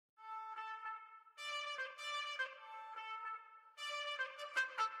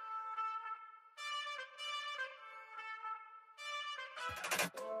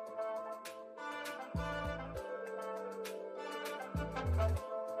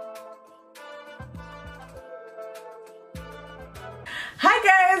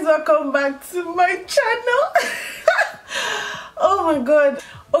Hi guys, welcome back to my channel. Oh my god.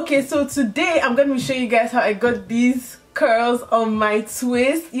 Okay, so today I'm going to be showing you guys how I got these curls on my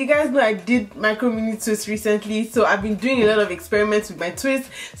twist. You guys know I did micro mini twist recently, so I've been doing a lot of experiments with my twist,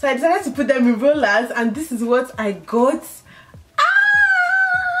 so I decided to put them in rollers, and this is what I got.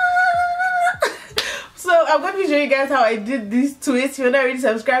 So I'm going to be showing you guys how I did this twist. If you're not already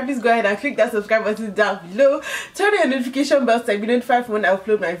subscribed, please go ahead and click that subscribe button down below. Turn on your notification bell so you'll be notified when I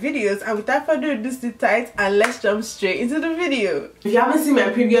upload my videos. And without further ado, sit tight and let's jump straight into the video. If you haven't seen my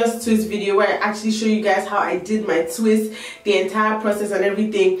previous twist video where I actually show you guys how I did my twist, the entire process and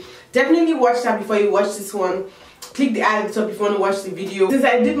everything, definitely watch that before you watch this one. Click the eye at the top if you want to watch the video. Since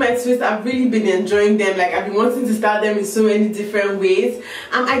I did my twist, I've really been enjoying them. Like, I've been wanting to style them in so many different ways.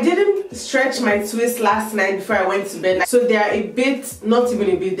 I didn't stretch my twist last night before I went to bed, so they are a bit, not even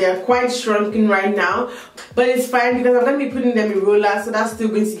a bit, they're quite shrunken right now, but it's fine because I'm going to be putting them in rollers, so that's still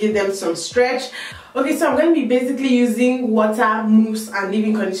going to give them some stretch. Okay, so I'm going to be basically using water, mousse and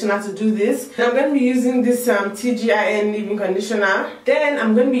leave-in conditioner to do this. And I'm going to be using this TGIN leave-in conditioner. Then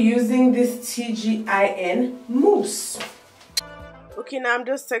I'm going to be using this TGIN mousse. Okay, now I'm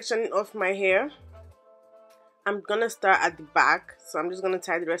just sectioning off my hair. I'm going to start at the back, so I'm just going to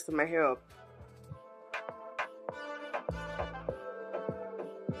tie the rest of my hair up.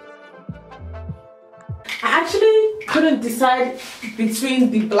 I actually couldn't decide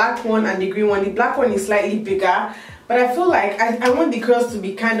between the black one and the green one. The black one is slightly bigger, but I feel like I want the curls to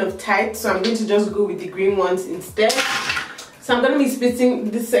be kind of tight, so I'm going to just go with the green ones instead. So I'm going to be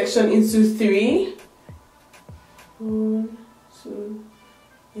splitting this section into 3. 1, 2,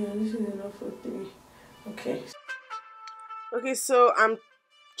 yeah, this is enough for 3. Okay, so I'm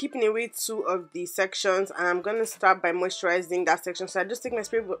keeping away 2 of the sections, and I'm going to start by moisturizing that section. So I just take my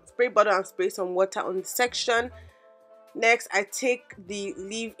spray bottle and spray some water on the section. Next, I take the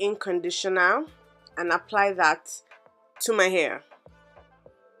leave-in conditioner and apply that to my hair.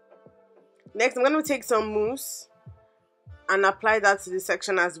 Next, I'm going to take some mousse and apply that to the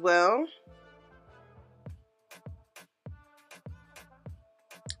section as well.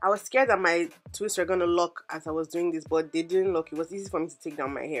 I was scared that my twists were going to lock as I was doing this, but they didn't lock. It was easy for me to take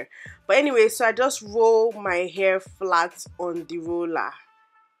down my hair. But anyway, so I just roll my hair flat on the roller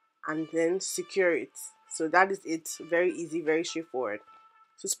and then secure it. So that is it. Very easy, very straightforward.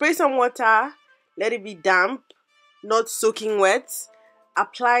 So spray some water, let it be damp, not soaking wet.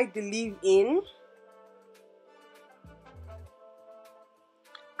 Apply the leave-in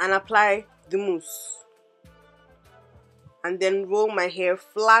and apply the mousse. And then roll my hair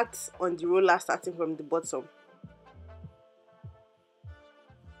flat on the roller starting from the bottom.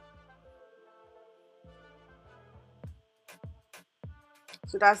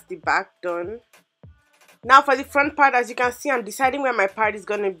 So that's the back done. Now for the front part, as you can see, I'm deciding where my part is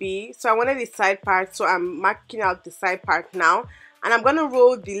going to be. So I wanted the side part, so I'm marking out the side part now. And I'm going to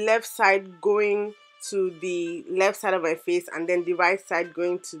roll the left side going to the left side of my face, and then the right side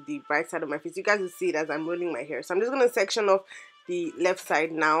going to the right side of my face. You guys will see it as I'm rolling my hair. So I'm just going to section off the left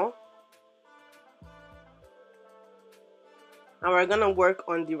side now, and we're going to work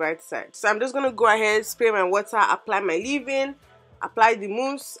on the right side. So I'm just going to go ahead, spray my water, apply my leave-in, apply the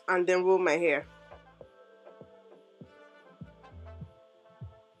mousse, and then roll my hair.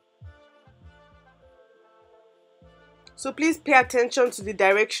 So please pay attention to the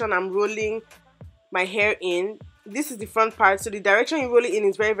direction I'm rolling my hair in. This is the front part, so the direction you roll it in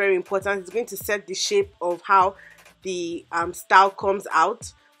is very, very important. It's going to set the shape of how the style comes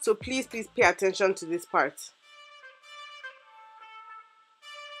out. So please pay attention to this part.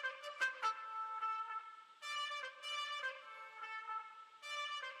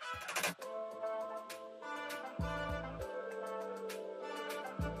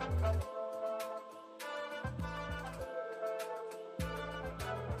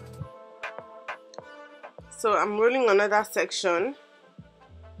 So I'm rolling another section.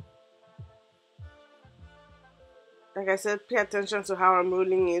 Like I said, pay attention to how I'm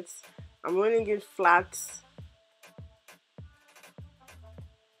rolling it. I'm rolling it flat.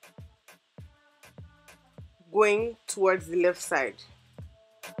 Going towards the left side.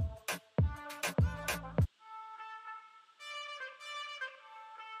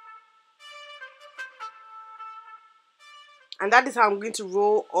 And that is how I'm going to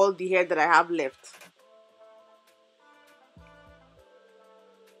roll all the hair that I have left.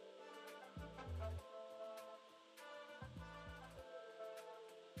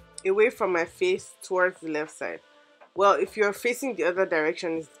 Away from my face towards the left side. Well, if you're facing the other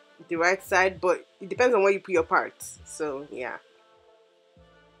direction, it's the right side, but it depends on where you put your parts. So yeah.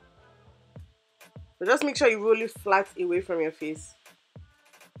 So just make sure you roll it flat away from your face.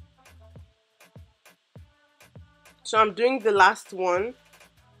 So I'm doing the last one.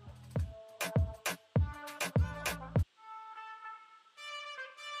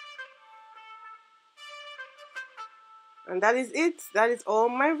 And that is it. That is all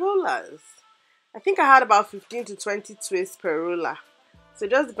my rollers. I think I had about 15 to 20 twists per roller. So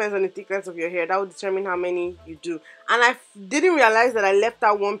it just depends on the thickness of your hair. That will determine how many you do. And I didn't realize that I left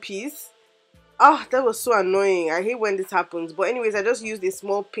out one piece. Oh, that was so annoying. I hate when this happens. But anyways, I just used a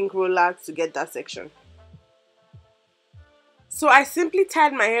small pink roller to get that section. So I simply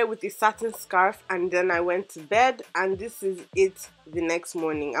tied my hair with a satin scarf and then I went to bed, and this is it the next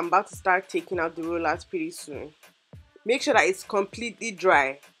morning. I'm about to start taking out the rollers pretty soon. Make sure that it's completely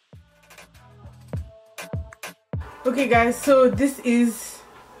dry. Okay guys, so this is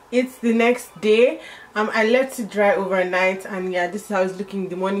it the next day. I let it dry overnight, and yeah, this is how it's looking in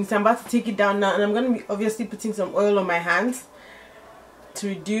the morning. So I'm about to take it down now, and I'm going to be obviously putting some oil on my hands to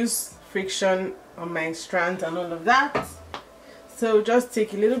reduce friction on my strands and all of that. So just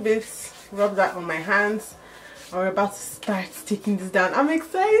take a little bit, rub that on my hands. We're about to start taking this down. I'm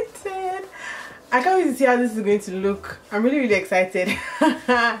excited. I can't wait to see how this is going to look. I'm really excited.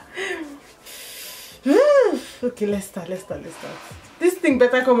 Okay, let's start. This thing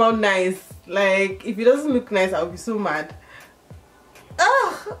better come out nice. Like, if it doesn't look nice, I'll be so mad.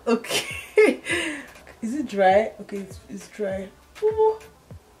 Ah, okay. Is it dry? Okay, it's dry. Ooh.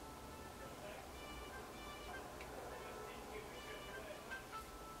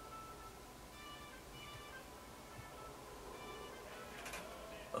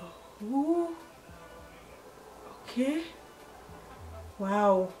 Ooh. Okay.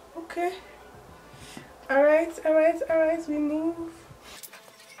 Wow. Okay. Alright, we move.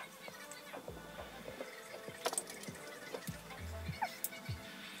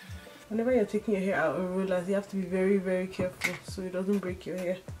 Whenever you're taking your hair out on rollers, you have to be very careful so it doesn't break your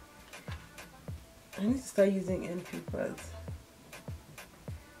hair. I need to start using end papers.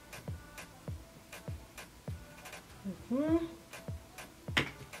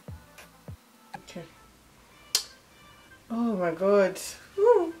 Okay. Oh my god.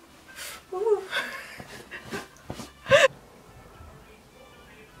 Ooh. Ooh.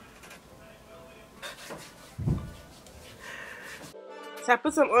 So I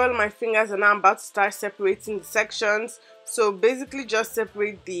put some oil on my fingers and now I'm about to start separating the sections. So basically just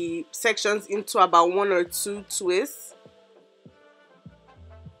separate the sections into about 1 or 2 twists.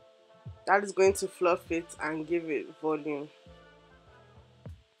 That is going to fluff it and give it volume.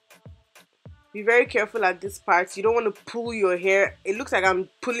 Be very careful at this part. You don't want to pull your hair. It looks like I'm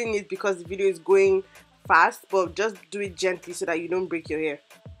pulling it because the video is going fast, but just do it gently so that you don't break your hair.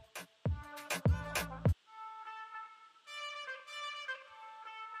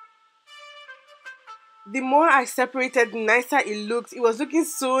 The more I separated, the nicer it looked. It was looking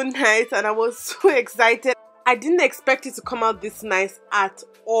so nice and I was so excited. I didn't expect it to come out this nice at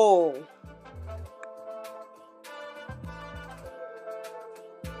all.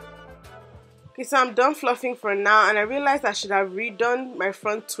 Okay, so I'm done fluffing for now, and I realized I should have redone my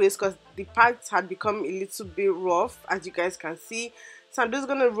front twist because the parts had become a little bit rough, as you guys can see. So I'm just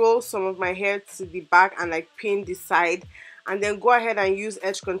going to roll some of my hair to the back and like pin the side, and then go ahead and use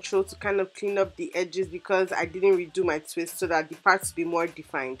edge control to kind of clean up the edges because I didn't redo my twist so that the parts will be more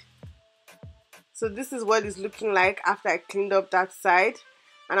defined. So this is what it's looking like after I cleaned up that side,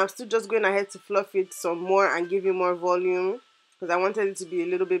 and I'm still just going ahead to fluff it some more and give it more volume because I wanted it to be a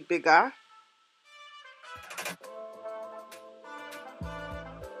little bit bigger.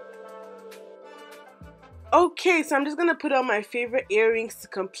 Okay, so I'm just gonna put on my favorite earrings to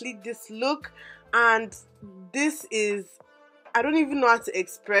complete this look, and this is, I don't even know how to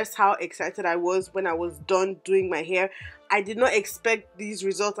express how excited I was when I was done doing my hair. I did not expect these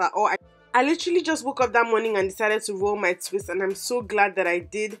results at all. I literally just woke up that morning and decided to roll my twist, and I'm so glad that I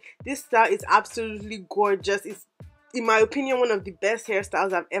did. This style is absolutely gorgeous. It's, in my opinion, one of the best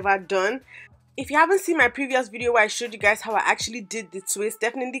hairstyles I've ever done. If you haven't seen my previous video where I showed you guys how I actually did the twist,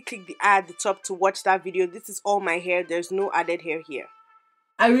 definitely click the eye at the top to watch that video. This is all my hair. There's no added hair here.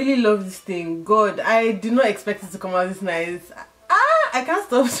 I really love this thing. God, I did not expect it to come out this nice. Ah, I can't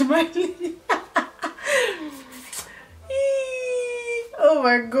stop smiling. Oh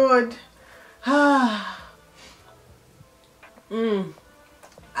my god.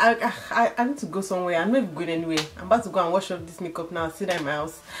 I need to go somewhere. I'm not going anywhere. I'm about to go and wash off this makeup now. Sit in my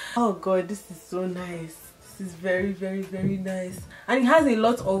house. Oh god, this is so nice. This is very nice, and it has a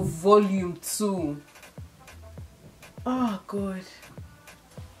lot of volume too. Oh god.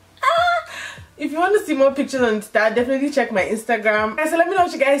 If you want to see more pictures on style, definitely check my Instagram. So let me know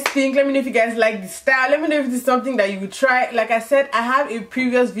what you guys think. Let me know if you guys like the style. Let me know if this is something that you would try. Like I said, I have a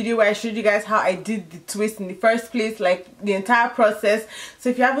previous video where I showed you guys how I did the twist in the first place, like the entire process. So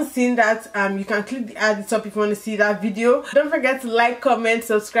if you haven't seen that, you can click the ad at the top if you want to see that video. Don't forget to like, comment,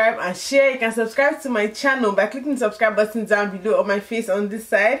 subscribe and share. You can subscribe to my channel by clicking the subscribe button down below on my face on this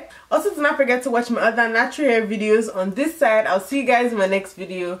side. Also, do not forget to watch my other natural hair videos on this side. I'll see you guys in my next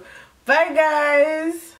video. Bye guys.